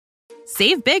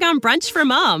Save big on brunch for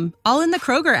mom, all in the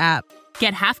Kroger app.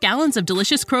 Get half gallons of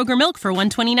delicious Kroger milk for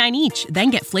 $1.29 each.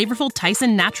 Then get flavorful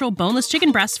Tyson natural boneless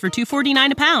chicken breasts for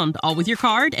 $2.49 a pound, all with your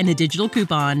card and a digital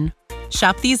coupon.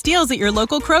 Shop these deals at your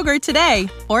local Kroger today,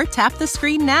 or tap the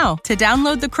screen now to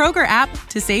download the Kroger app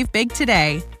to save big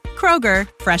today. Kroger,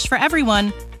 fresh for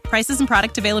everyone. Prices and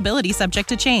product availability subject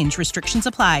to change. Restrictions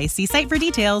apply. See site for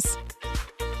details.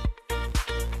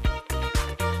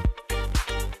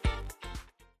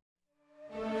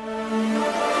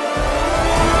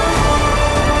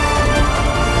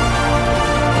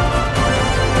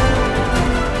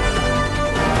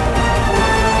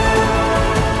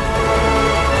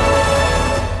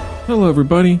 Hello,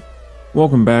 everybody.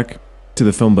 Welcome back to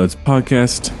the Film Buds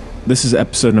podcast. This is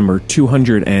episode number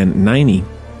 290,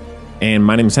 and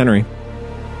my name is Henry.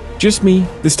 Just me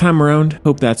this time around.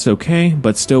 Hope that's okay,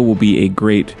 but still will be a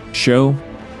great show.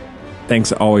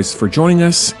 Thanks always for joining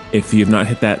us. If you have not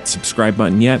hit that subscribe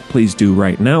button yet, please do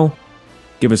right now.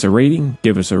 Give us a rating,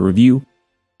 give us a review,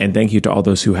 and thank you to all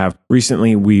those who have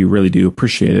recently. We really do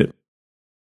appreciate it.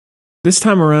 This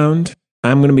time around,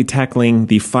 I'm going to be tackling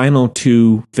the final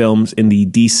two films in the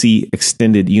DC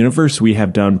Extended Universe. We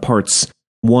have done parts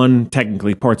 1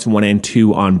 and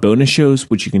 2 on bonus shows,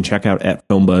 which you can check out at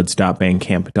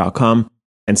filmbuds.bandcamp.com,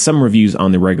 and some reviews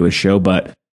on the regular show,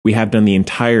 but we have done the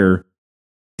entire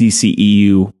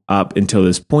DCEU up until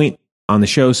this point on the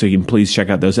show, so you can please check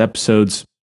out those episodes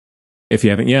if you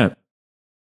haven't yet.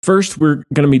 First, we're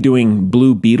going to be doing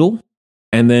Blue Beetle,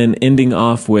 and then ending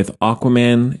off with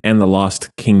Aquaman and the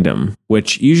Lost Kingdom,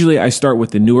 which usually I start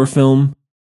with the newer film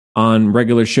on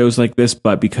regular shows like this,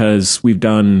 but because we've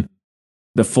done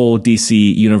the full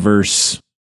DC universe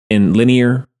in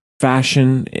linear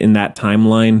fashion in that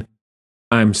timeline,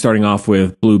 I'm starting off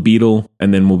with Blue Beetle,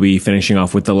 and then we'll be finishing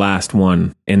off with the last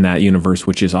one in that universe,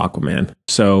 which is Aquaman.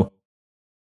 So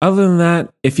other than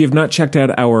that, if you've not checked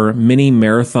out our mini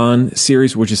marathon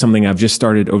series, which is something I've just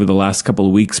started over the last couple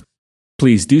of weeks,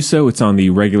 please do so. It's on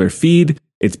the regular feed.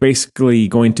 It's basically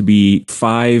going to be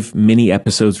 5 mini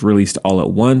episodes released all at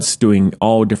once, doing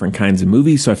all different kinds of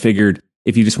movies. So I figured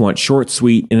if you just want short,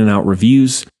 sweet, in and out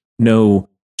reviews, no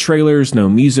trailers, no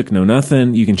music, no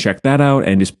nothing, you can check that out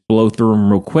and just blow through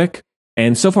them real quick.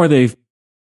 And so far they've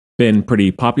been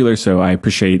pretty popular, so I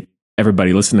appreciate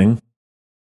everybody listening.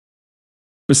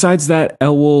 Besides that,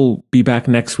 Elle will be back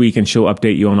next week and she'll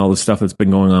update you on all the stuff that's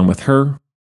been going on with her.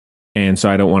 And so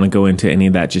I don't want to go into any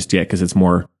of that just yet because it's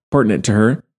more pertinent to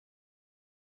her.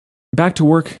 Back to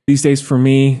work these days for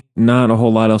me. Not a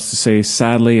whole lot else to say.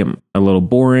 Sadly, I'm a little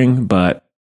boring, but...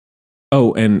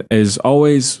 Oh, and as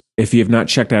always, if you have not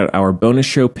checked out our bonus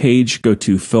show page, go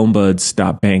to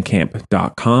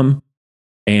filmbuds.bandcamp.com.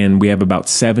 And we have about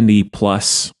 70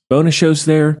 plus bonus shows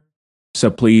there.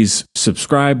 So please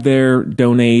subscribe there,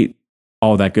 donate,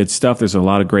 all that good stuff. There's a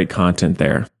lot of great content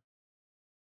there.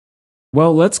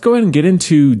 Well, let's go ahead and get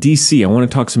into DC. I want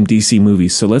to talk some DC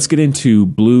movies. So let's get into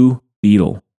Blue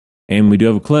Beetle. And we do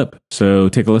have a clip, so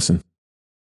take a listen.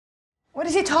 What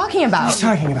is he talking about? He's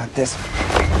talking about this.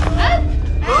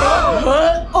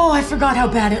 Oh, I forgot how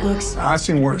bad it looks. I've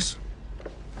seen worse.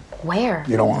 Where?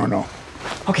 You don't want to know.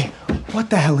 Okay, what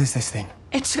the hell is this thing?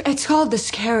 It's called the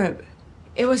Scarab.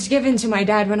 It was given to my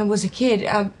dad when I was a kid.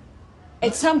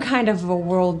 It's some kind of a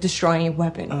world-destroying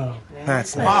weapon. Oh,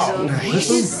 that's nice. Wow.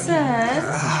 Nice.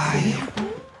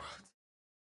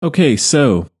 Okay,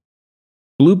 so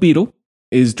Blue Beetle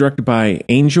is directed by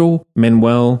Angel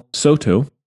Manuel Soto,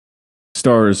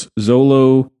 stars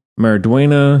Zolo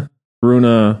Mariduena,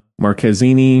 Bruna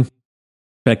Marquezine,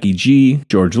 Becky G,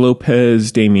 George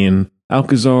Lopez, Damian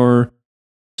Alcazar,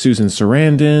 Susan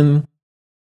Sarandon,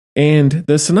 and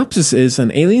the synopsis is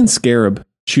an alien scarab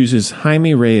chooses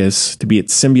Jaime Reyes to be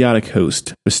its symbiotic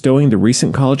host, bestowing the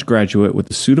recent college graduate with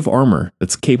a suit of armor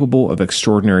that's capable of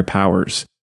extraordinary powers,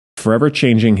 forever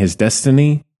changing his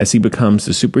destiny as he becomes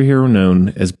the superhero known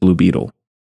as Blue Beetle.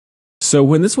 So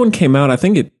when this one came out, I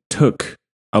think it took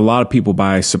a lot of people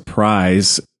by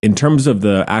surprise. In terms of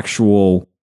the actual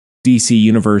DC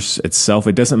universe itself,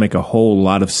 it doesn't make a whole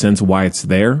lot of sense why it's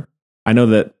there. I know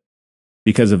that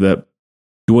because of the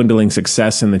dwindling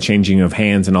success and the changing of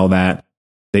hands and all that,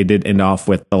 they did end off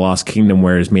with The Lost Kingdom,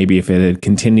 whereas maybe if it had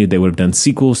continued, they would have done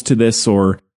sequels to this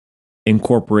or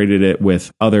incorporated it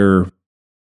with other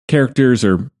characters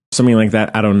or something like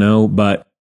that. I don't know. But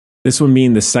this one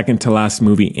being the second to last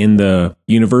movie in the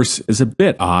universe is a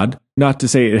bit odd. Not to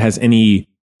say it has any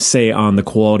say on the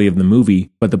quality of the movie,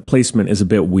 but the placement is a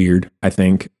bit weird, I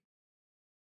think.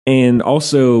 And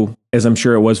also, as I'm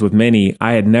sure it was with many,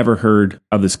 I had never heard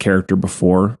of this character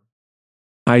before.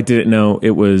 I didn't know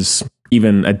it was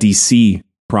even a DC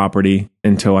property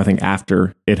until I think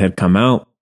after it had come out,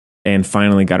 and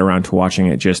finally got around to watching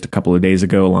it just a couple of days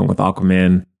ago along with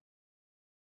Aquaman.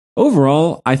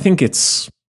 Overall, I think it's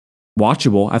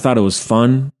watchable. I thought it was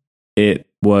fun. It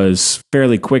was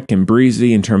fairly quick and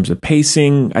breezy in terms of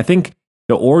pacing. I think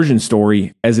the origin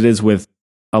story, as it is with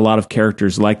a lot of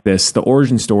characters like this, the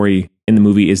origin story in the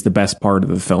movie is the best part of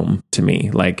the film to me.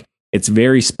 Like, it's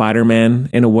very Spider-Man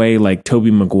in a way, like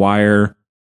Tobey Maguire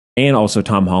and also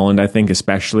Tom Holland, I think,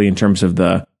 especially in terms of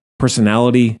the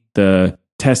personality, the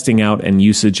testing out and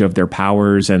usage of their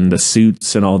powers and the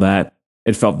suits and all that.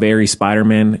 It felt very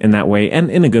Spider-Man in that way, and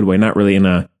in a good way, not really in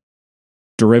a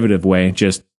derivative way,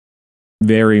 just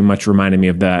very much reminded me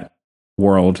of that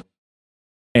world.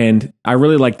 And I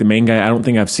really like the main guy. I don't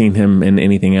think I've seen him in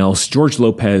anything else. George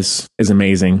Lopez is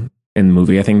amazing in the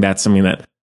movie. I think that's something that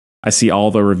I see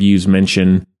all the reviews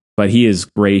mention, but he is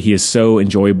great. He is so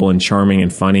enjoyable and charming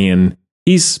and funny, and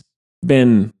he's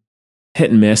been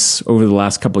hit and miss over the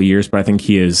last couple of years, but I think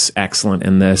he is excellent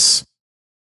in this.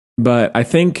 But I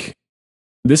think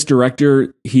this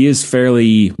director, he is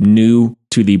fairly new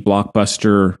to the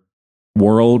blockbuster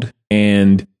world,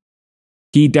 and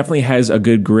he definitely has a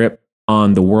good grip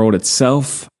on the world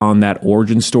itself, on that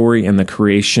origin story and the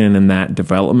creation and that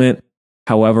development.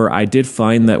 However, I did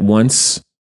find that once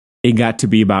it got to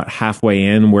be about halfway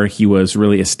in where he was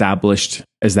really established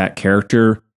as that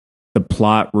character, the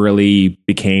plot really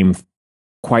became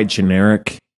quite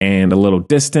generic and a little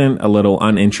distant, a little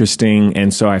uninteresting.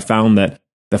 And so I found that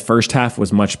the first half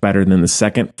was much better than the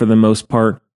second for the most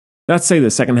part. Not to say the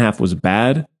second half was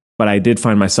bad, but I did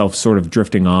find myself sort of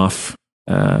drifting off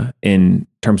in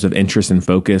terms of interest and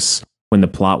focus when the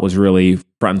plot was really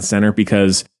front and center,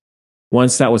 because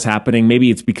once that was happening,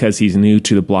 maybe it's because he's new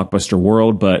to the blockbuster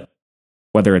world, but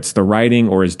whether it's the writing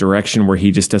or his direction where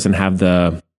he just doesn't have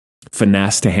the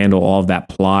finesse to handle all of that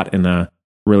plot in a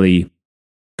really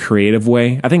creative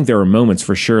way. I think there were moments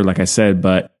for sure, like I said,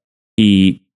 but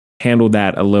he handled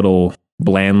that a little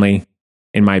blandly,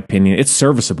 in my opinion. It's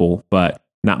serviceable, but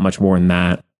not much more than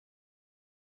that.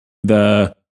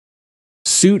 The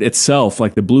suit itself,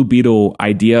 like the Blue Beetle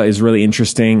idea, is really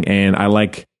interesting, and I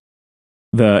like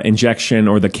the injection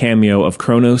or the cameo of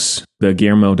Kronos, the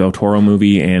Guillermo del Toro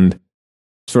movie, and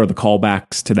sort of the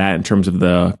callbacks to that in terms of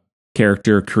the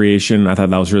character creation. I thought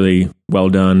that was really well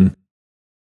done.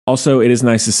 Also, it is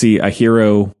nice to see a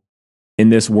hero in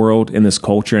this world, in this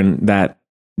culture, and that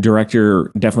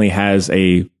director definitely has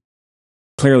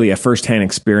clearly a firsthand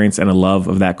experience and a love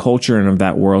of that culture and of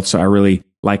that world. So I really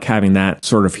like having that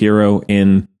sort of hero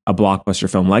in a blockbuster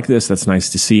film like this. That's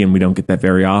nice to see, and we don't get that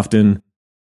very often.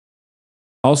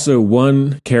 Also,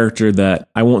 one character that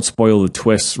I won't spoil the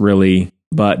twists really,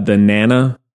 but the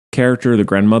Nana character, the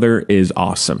grandmother, is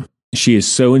awesome. She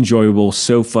is so enjoyable,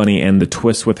 so funny, and the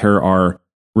twists with her are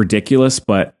ridiculous,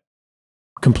 but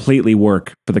completely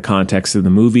work for the context of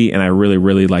the movie, and I really,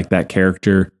 really like that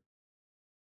character.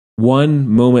 One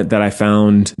moment that I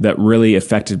found that really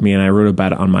affected me, and I wrote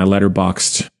about it on my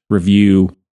Letterboxd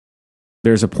review,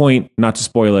 there's a point, not to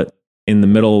spoil it, in the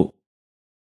middle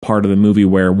part of the movie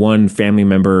where one family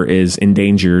member is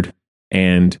endangered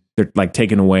and they're like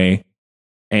taken away,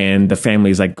 and the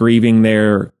family's like grieving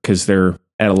there because they're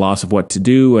at a loss of what to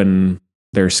do, and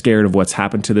they're scared of what's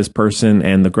happened to this person.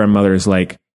 And the grandmother is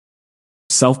like,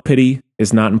 self-pity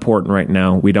is not important right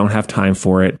now. We don't have time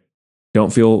for it.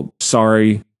 Don't feel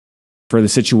sorry for the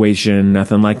situation,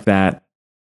 nothing like that.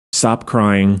 Stop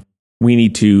crying. We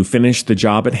need to finish the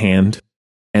job at hand,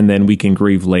 and then we can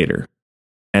grieve later.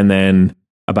 And then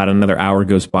about another hour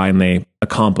goes by and they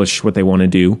accomplish what they want to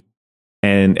do.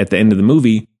 And at the end of the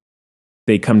movie,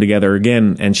 they come together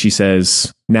again, and she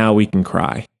says, now we can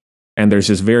cry. And there's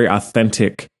this very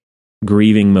authentic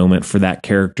grieving moment for that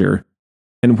character.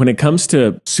 And when it comes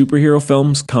to superhero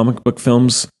films, comic book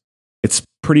films, it's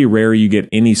pretty rare you get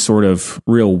any sort of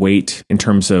real weight in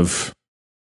terms of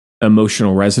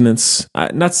emotional resonance.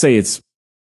 Not to say it's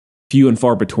few and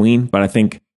far between, but I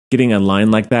think getting a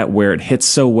line like that where it hits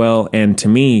so well, and to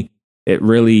me, it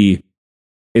really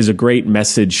is a great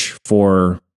message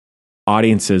for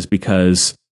audiences,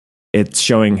 because it's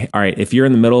showing, all right, if you're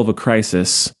in the middle of a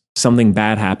crisis, something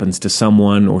bad happens to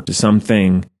someone or to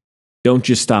something, don't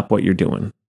just stop what you're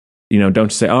doing. You know, don't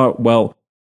just say, oh, well,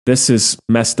 this is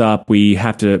messed up. We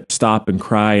have to stop and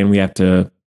cry, and we're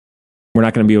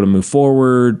not going to be able to move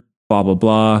forward, blah, blah,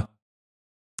 blah.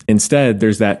 Instead,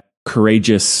 there's that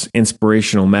courageous,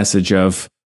 inspirational message of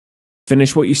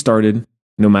finish what you started,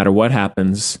 no matter what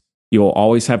happens. You'll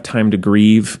always have time to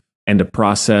grieve and to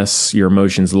process your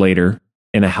emotions later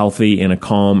in a healthy, in a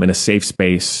calm, in a safe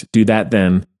space. Do that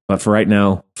then. But for right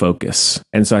now, focus.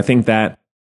 And so I think that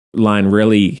line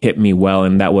really hit me well,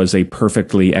 and that was a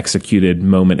perfectly executed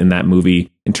moment in that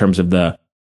movie in terms of the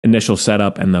initial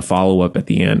setup and the follow-up at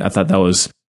the end. I thought that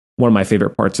was one of my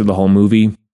favorite parts of the whole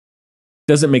movie.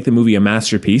 Doesn't make the movie a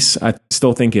masterpiece. I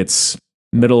still think it's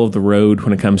middle of the road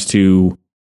when it comes to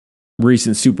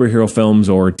recent superhero films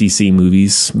or DC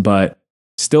movies, but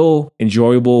still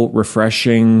enjoyable,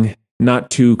 refreshing, not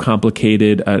too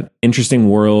complicated, an interesting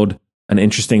world, an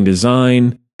interesting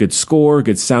design, good score,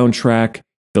 good soundtrack.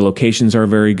 The locations are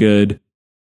very good.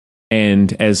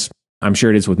 And as I'm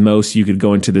sure it is with most, you could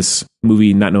go into this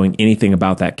movie not knowing anything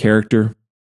about that character.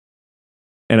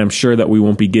 And I'm sure that we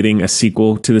won't be getting a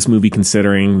sequel to this movie,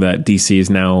 considering that DC is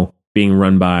now being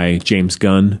run by James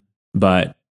Gunn.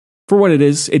 But for what it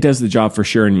is, it does the job for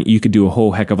sure. And you could do a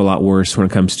whole heck of a lot worse when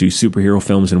it comes to superhero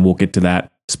films. And we'll get to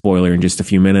that spoiler in just a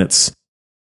few minutes.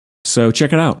 So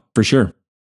check it out for sure.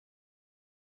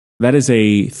 That is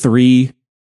a 3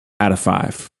 out of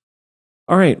 5.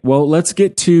 All right, well, let's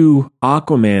get to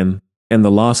Aquaman and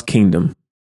the Lost Kingdom.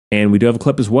 And we do have a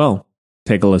clip as well.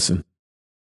 Take a listen.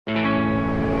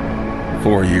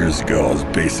 4 years ago, I was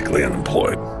basically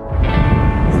unemployed.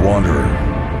 A wanderer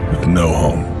with no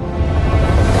home.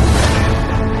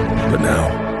 But now,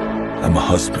 I'm a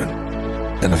husband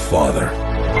and a father.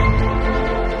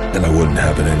 And I wouldn't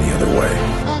have it any other way.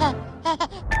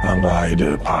 I don't know how you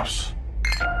do it, Pops.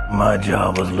 My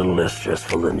job was a little less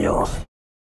stressful than yours.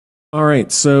 All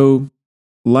right, so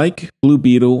like Blue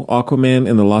Beetle, Aquaman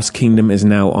and the Lost Kingdom is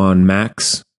now on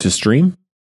Max to stream.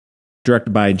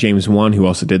 Directed by James Wan, who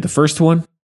also did the first one.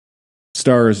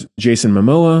 Stars Jason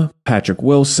Momoa, Patrick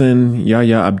Wilson,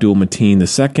 Yahya Abdul-Mateen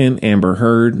II, Amber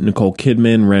Heard, Nicole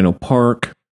Kidman, Randall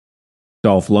Park,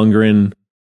 Dolph Lundgren,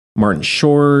 Martin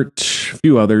Short, a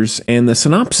few others. And the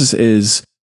synopsis is: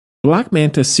 Black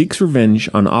Manta seeks revenge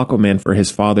on Aquaman for his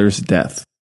father's death.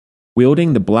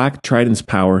 Wielding the Black Trident's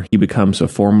power, he becomes a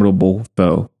formidable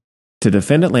foe. To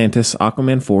defend Atlantis,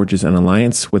 Aquaman forges an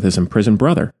alliance with his imprisoned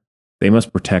brother. They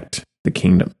must protect the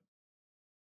kingdom.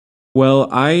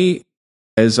 Well,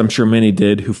 as I'm sure many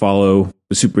did who follow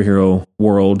the superhero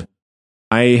world,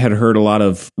 I had heard a lot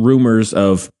of rumors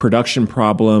of production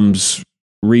problems,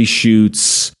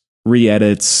 reshoots,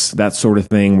 re-edits, that sort of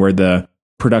thing, where the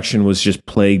production was just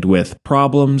plagued with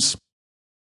problems.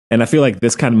 And I feel like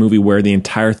this kind of movie where the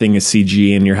entire thing is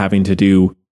CG and you're having to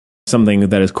do something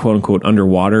that is quote unquote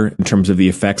underwater in terms of the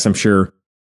effects, I'm sure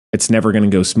it's never going to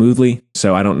go smoothly.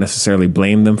 So I don't necessarily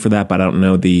blame them for that, but I don't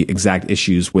know the exact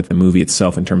issues with the movie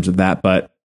itself in terms of that.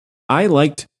 But I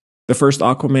liked the first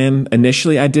Aquaman.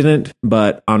 Initially, I didn't,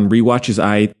 but on rewatches,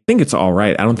 I think it's all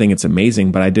right. I don't think it's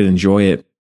amazing, but I did enjoy it.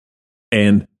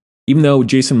 And even though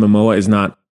Jason Momoa is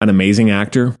not an amazing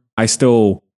actor, I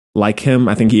still like him.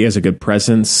 I think he has a good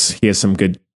presence. He has some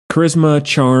good charisma,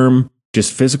 charm,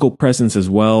 just physical presence as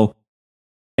well.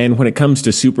 And when it comes to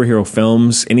superhero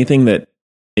films, anything that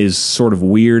is sort of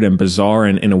weird and bizarre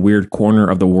and in a weird corner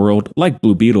of the world, like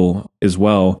Blue Beetle as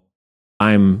well,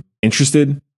 I'm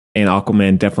interested, and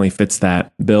Aquaman definitely fits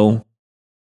that bill.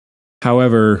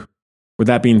 However, with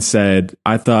that being said,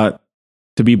 I thought,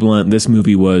 to be blunt, this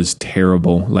movie was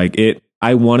terrible.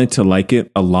 I wanted to like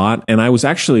it a lot, and I was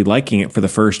actually liking it for the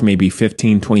first maybe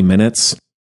 15, 20 minutes.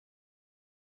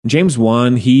 James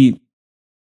Wan, he,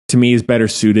 to me, is better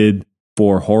suited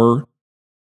for horror.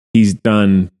 He's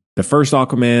done the first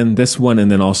Aquaman, this one, and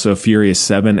then also Furious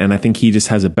 7, and I think he just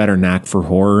has a better knack for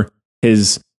horror.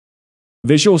 His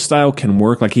visual style can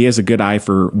work. Like, he has a good eye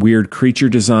for weird creature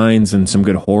designs and some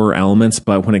good horror elements,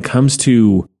 but when it comes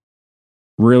to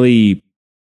really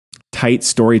tight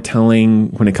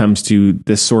storytelling, when it comes to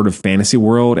this sort of fantasy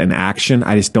world and action,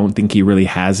 I just don't think he really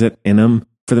has it in him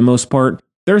for the most part.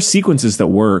 There are sequences that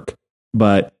work,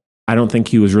 but I don't think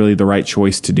he was really the right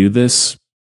choice to do this.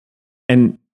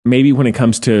 And maybe when it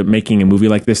comes to making a movie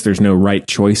like this, there's no right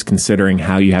choice considering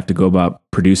how you have to go about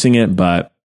producing it,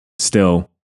 but still.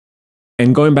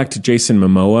 And going back to Jason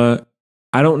Momoa,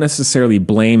 I don't necessarily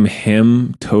blame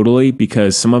him totally,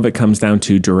 because some of it comes down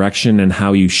to direction and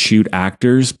how you shoot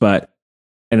actors,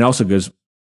 and it also goes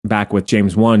back with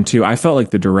James Wan too. I felt like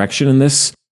the direction in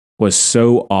this was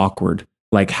so awkward.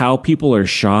 Like how people are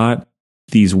shot,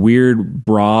 these weird,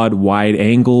 broad, wide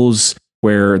angles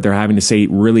where they're having to say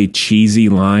really cheesy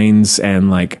lines, and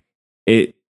like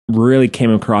it really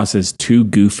came across as too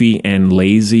goofy and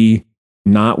lazy,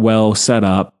 not well set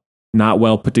up, not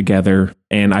well put together.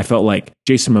 And I felt like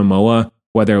Jason Momoa,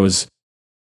 whether it was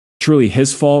truly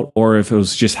his fault or if it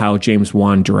was just how James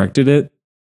Wan directed it,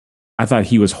 I thought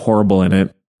he was horrible in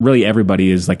it. Really,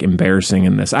 everybody is like embarrassing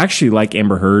in this. I actually like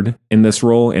Amber Heard in this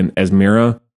role and as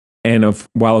Mira. And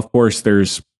while of course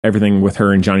there's everything with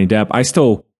her and Johnny Depp, I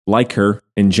still like her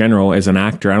in general as an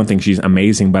actor. I don't think she's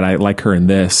amazing, but I like her in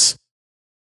this.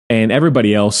 And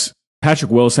everybody else,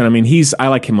 Patrick Wilson, I mean, I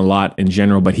like him a lot in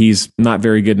general, but he's not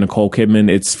very good. Nicole Kidman,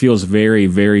 it feels very,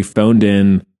 very phoned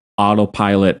in,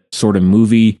 autopilot sort of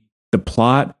movie. The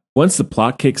plot, once the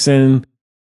plot kicks in,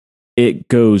 it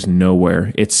goes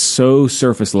nowhere. It's so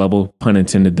surface level, pun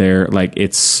intended there. Like,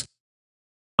 it's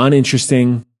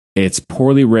uninteresting. It's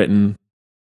poorly written.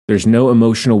 There's no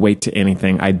emotional weight to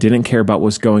anything. I didn't care about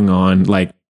what's going on.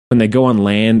 Like, when they go on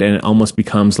land and it almost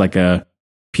becomes like a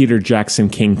Peter Jackson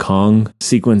King Kong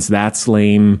sequence, that's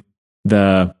lame.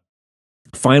 The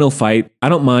final fight, I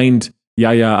don't mind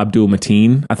Yahya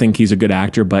Abdul-Mateen. I think he's a good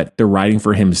actor, but the writing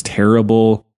for him is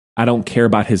terrible. I don't care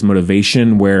about his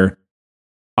motivation, where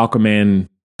Aquaman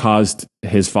caused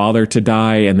his father to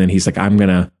die, and then he's like, I'm going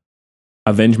to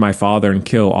avenge my father and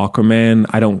kill Aquaman.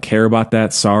 I don't care about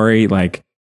that. Sorry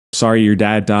your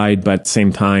dad died, but at the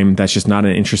same time, that's just not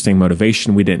an interesting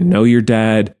motivation. We didn't know your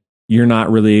dad. You're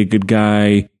not really a good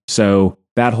guy. So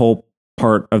that whole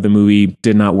part of the movie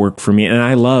did not work for me. And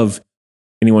I love,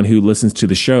 anyone who listens to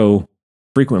the show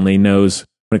frequently knows,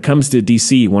 when it comes to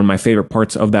DC, one of my favorite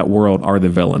parts of that world are the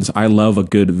villains. I love a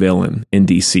good villain in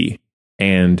DC.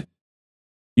 And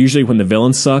usually when the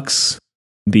villain sucks,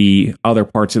 the other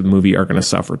parts of the movie are going to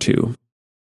suffer too.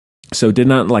 So did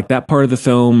not like that part of the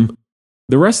film.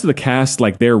 The rest of the cast,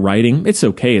 like their writing, it's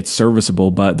okay, it's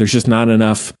serviceable, but there's just not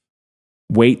enough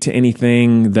weight to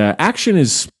anything. The action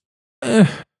is,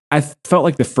 I felt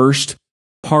like the first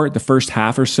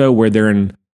half or so, where they're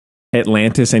in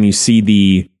Atlantis and you see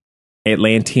the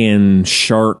Atlantean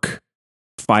shark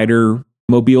fighter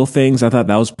mobile things. I thought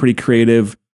that was pretty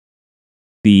creative.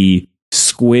 The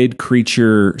squid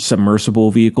creature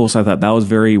submersible vehicles, I thought that was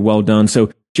very well done.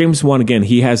 So James Wan, again,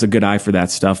 he has a good eye for that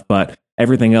stuff, but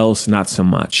everything else, not so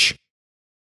much.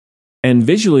 And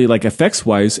visually, like effects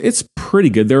wise, it's pretty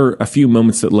good. There are a few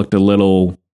moments that looked a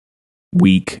little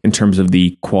weak in terms of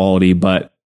the quality,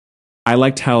 but I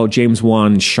liked how James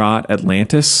Wan shot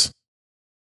Atlantis.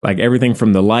 Like everything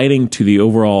from the lighting to the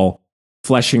overall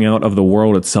fleshing out of the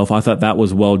world itself. I thought that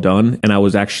was well done, and I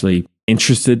was actually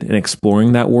interested in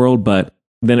exploring that world, but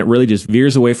then it really just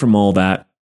veers away from all that,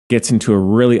 gets into a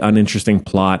really uninteresting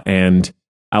plot, and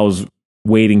I was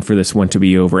waiting for this one to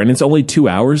be over. And it's only 2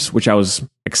 hours, which I was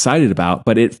excited about,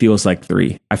 but it feels like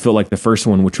 3. I feel like the first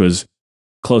one, which was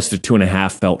close to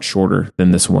 2.5, felt shorter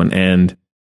than this one. And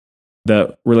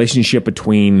the relationship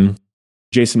between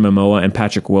Jason Momoa and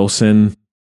Patrick Wilson,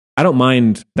 I don't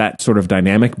mind that sort of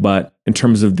dynamic, but in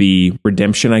terms of the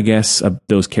redemption, I guess, of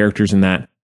those characters in that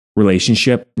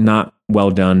relationship, not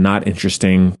well done, not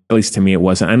interesting. At least to me, it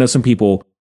wasn't. I know some people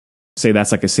say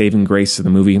that's like a saving grace to the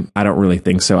movie. I don't really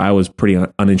think so. I was pretty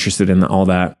uninterested in all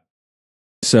that.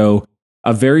 So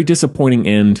a very disappointing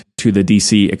end to the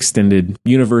DC extended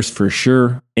universe for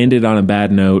sure. Ended on a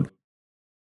bad note.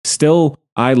 Still,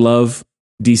 I love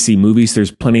DC movies. There's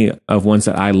plenty of ones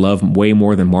that I love way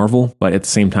more than Marvel, but at the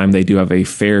same time, they do have a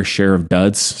fair share of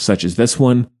duds, such as this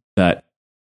one, that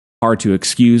hard to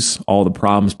excuse all the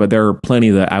problems, but there are plenty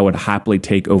that I would happily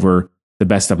take over the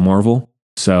best of Marvel.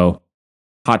 So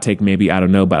hot take maybe, I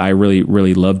don't know, but I really,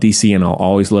 really love DC, and I'll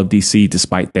always love DC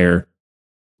despite their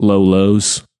low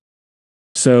lows.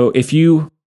 So if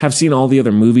you have seen all the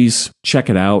other movies, check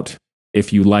it out.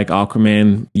 If you like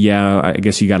Aquaman, yeah, I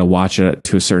guess you got to watch it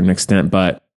to a certain extent,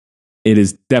 but it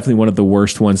is definitely one of the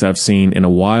worst ones I've seen in a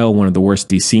while, one of the worst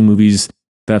DC movies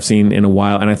that I've seen in a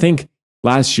while. And I think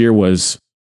last year was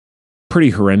pretty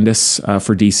horrendous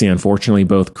for DC, unfortunately,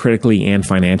 both critically and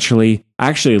financially. I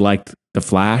actually liked The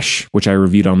Flash, which I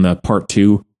reviewed on the part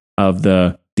 2 of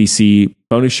the DC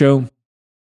bonus show.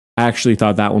 I actually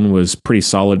thought that one was pretty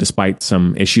solid despite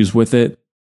some issues with it.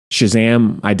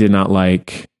 Shazam, I did not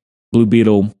like. Blue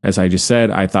Beetle, as I just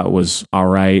said, I thought was all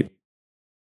right.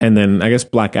 And then I guess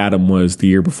Black Adam was the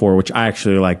year before, which I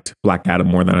actually liked Black Adam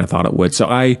more than I thought it would. So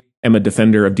I am a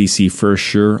defender of DC for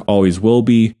sure, always will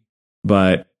be.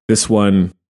 But this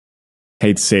one,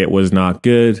 hate to say it, was not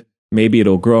good. Maybe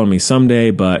it'll grow on me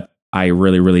someday, but I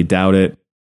really, really doubt it.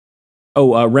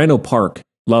 Oh, Randall Park,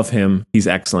 love him. He's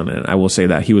excellent in it. I will say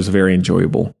that. He was very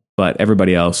enjoyable. But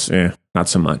everybody else, not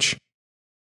so much.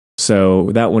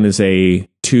 So that one is a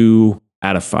 2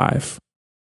 out of 5.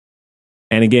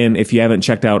 And again, if you haven't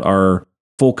checked out our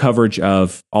full coverage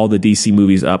of all the DC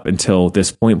movies up until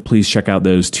this point, please check out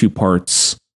those 2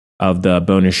 parts of the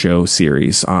bonus show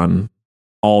series on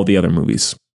all the other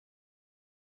movies.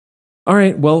 All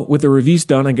right, well, with the reviews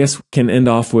done, I guess we can end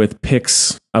off with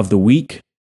picks of the week.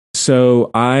 So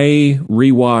I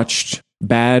rewatched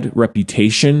Bad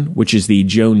Reputation, which is the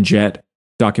Joan Jett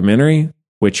documentary.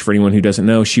 which for anyone who doesn't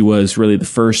know, she was really the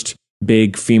first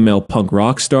big female punk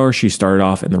rock star. She started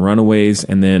off in the Runaways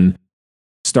and then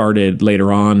started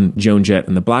later on Joan Jett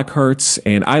and the Blackhearts.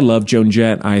 And I love Joan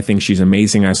Jett. I think she's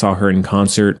amazing. I saw her in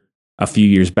concert a few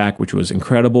years back, which was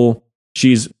incredible.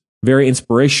 She's very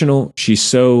inspirational. She's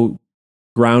so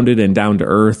grounded and down to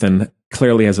earth and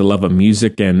clearly has a love of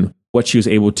music, and what she was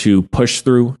able to push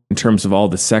through in terms of all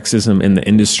the sexism in the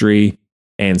industry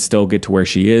and still get to where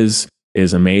she is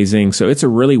amazing. So it's a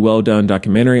really well done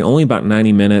documentary, only about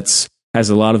 90 minutes, has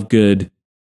a lot of good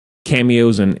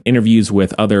cameos and interviews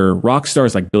with other rock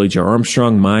stars like Billie Joe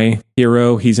Armstrong, my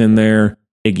hero. He's in there,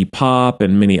 Iggy Pop,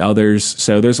 and many others.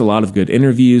 So there's a lot of good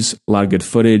interviews, a lot of good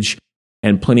footage,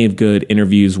 and plenty of good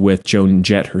interviews with Joan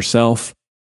Jett herself.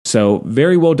 So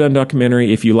very well done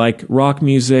documentary. If you like rock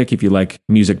music, if you like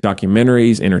music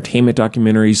documentaries, entertainment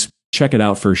documentaries, check it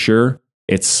out for sure.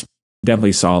 It's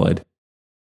definitely solid.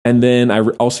 And then I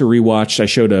also rewatched, I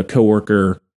showed a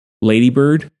coworker Lady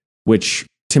Bird, which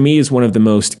to me is one of the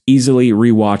most easily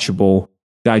rewatchable,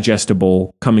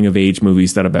 digestible coming of age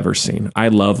movies that I've ever seen. I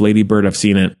love Lady Bird. I've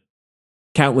seen it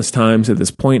countless times at this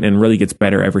point and really gets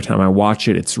better every time I watch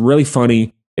it. It's really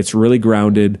funny. It's really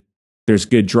grounded. There's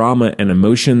good drama and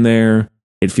emotion there.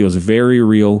 It feels very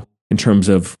real in terms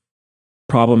of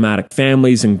problematic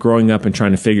families and growing up and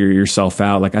trying to figure yourself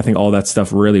out. Like, I think all that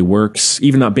stuff really works.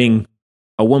 Even not being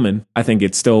a woman, I think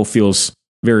it still feels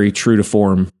very true to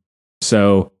form.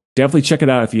 So definitely check it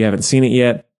out if you haven't seen it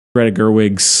yet. Greta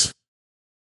Gerwig's,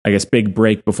 I guess, big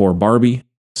break before Barbie.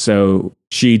 So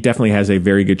she definitely has a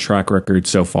very good track record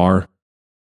so far.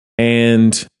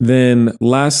 And then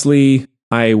lastly,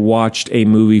 I watched a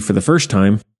movie for the first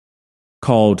time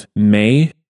called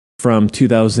May from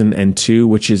 2002,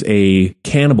 which is a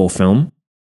cannibal film,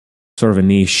 sort of a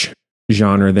niche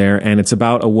genre there. And it's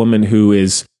about a woman who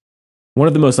is one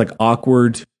of the most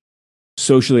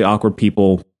socially awkward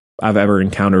people I've ever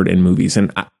encountered in movies.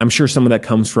 And I'm sure some of that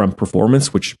comes from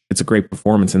performance, which it's a great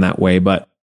performance in that way. But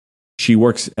she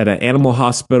works at an animal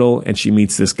hospital and she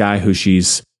meets this guy who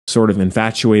she's sort of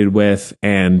infatuated with.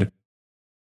 And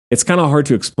it's kind of hard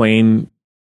to explain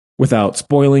without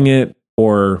spoiling it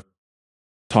or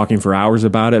talking for hours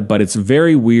about it, but it's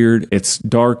very weird. It's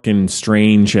dark and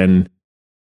strange. And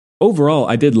overall,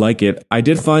 I did like it. I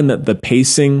did find that the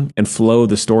pacing and flow of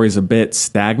the story is a bit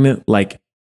stagnant. Like,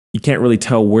 you can't really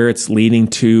tell where it's leading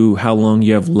to, how long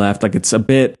you have left. Like, it's a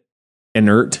bit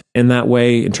inert in that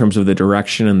way in terms of the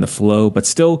direction and the flow, but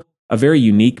still a very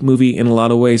unique movie in a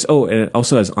lot of ways. Oh, and it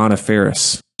also has Anna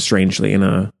Faris, strangely, in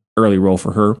a early role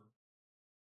for her.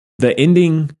 The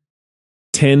ending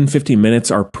 10-15 minutes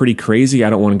are pretty crazy. I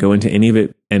don't want to go into any of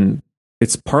it, and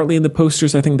it's partly in the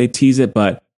posters. I think they tease it,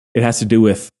 but it has to do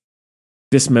with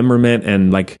dismemberment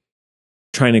and like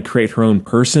trying to create her own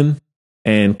person.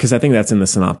 And because I think that's in the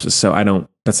synopsis, so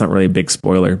that's not really a big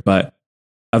spoiler, but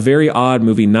a very odd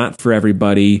movie, not for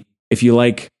everybody. If you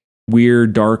like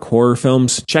weird, dark horror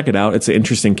films, check it out. It's an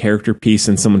interesting character piece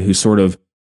and someone who's sort of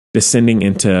descending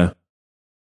into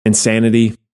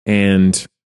insanity and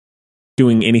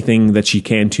doing anything that she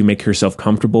can to make herself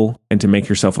comfortable and to make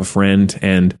herself a friend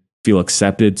and feel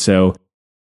accepted. So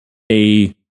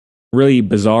a really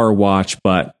bizarre watch,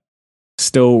 but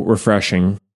still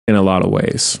refreshing in a lot of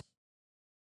ways.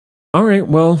 All right,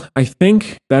 well, I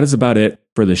think that is about it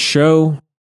for the show.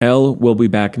 Elle will be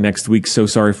back next week. So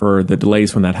sorry for the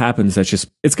delays when that happens.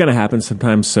 It's going to happen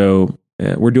sometimes. So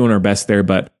we're doing our best there,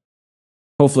 but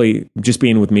hopefully just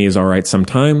being with me is all right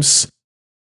sometimes.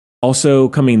 Also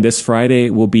coming this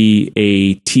Friday will be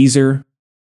a teaser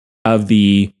of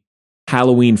the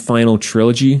Halloween final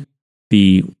trilogy,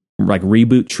 the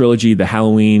reboot trilogy, the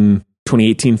Halloween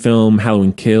 2018 film,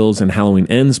 Halloween Kills and Halloween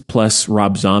Ends, plus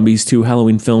Rob Zombie's 2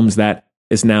 Halloween films. That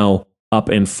is now up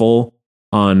in full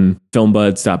on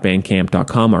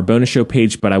filmbuds.bandcamp.com, our bonus show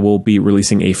page, but I will be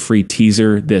releasing a free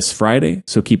teaser this Friday,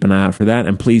 so keep an eye out for that,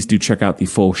 and please do check out the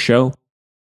full show.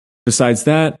 Besides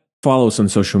that, follow us on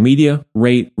social media,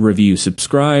 rate, review,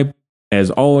 subscribe.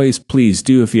 As always, please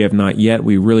do if you have not yet.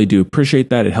 We really do appreciate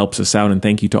that. It helps us out, and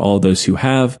thank you to all those who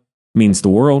have. It means the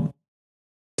world.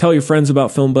 Tell your friends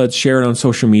about Film Buds, share it on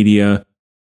social media.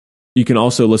 You can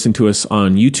also listen to us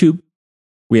on YouTube.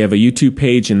 We have a YouTube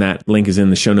page, and that link is in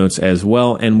the show notes as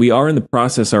well. And we are in the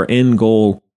process, our end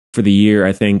goal for the year,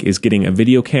 I think, is getting a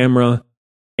video camera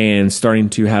and starting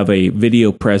to have a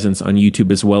video presence on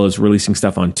YouTube, as well as releasing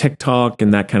stuff on TikTok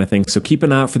and that kind of thing. So keep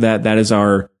an eye out for that. That is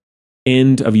our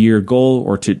end of year goal,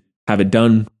 or to have it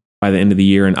done by the end of the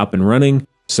year and up and running.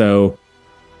 So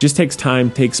Just takes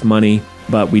time, takes money,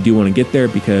 but we do want to get there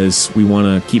because we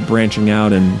want to keep branching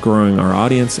out and growing our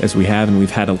audience as we have, and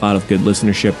we've had a lot of good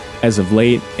listenership as of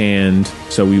late, and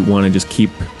so we want to just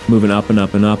keep moving up and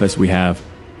up and up as we have.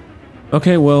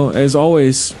 Okay, well, as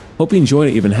always, hope you enjoyed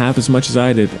it even half as much as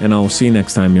I did, and I'll see you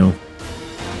next time, y'all.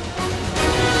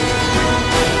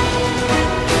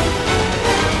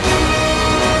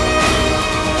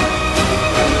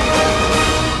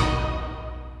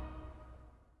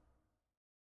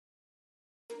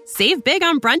 Save big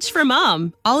on brunch for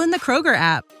mom, all in the Kroger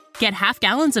app. Get half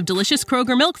gallons of delicious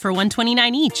Kroger milk for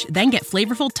 $1.29 each. Then get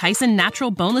flavorful Tyson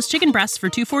natural boneless chicken breasts for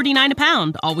 $2.49 a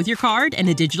pound, all with your card and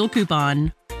a digital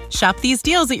coupon. Shop these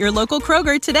deals at your local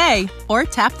Kroger today, or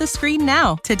tap the screen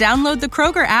now to download the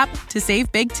Kroger app to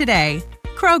save big today.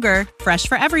 Kroger, fresh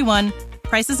for everyone.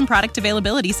 Prices and product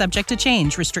availability subject to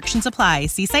change. Restrictions apply.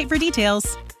 See site for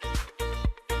details.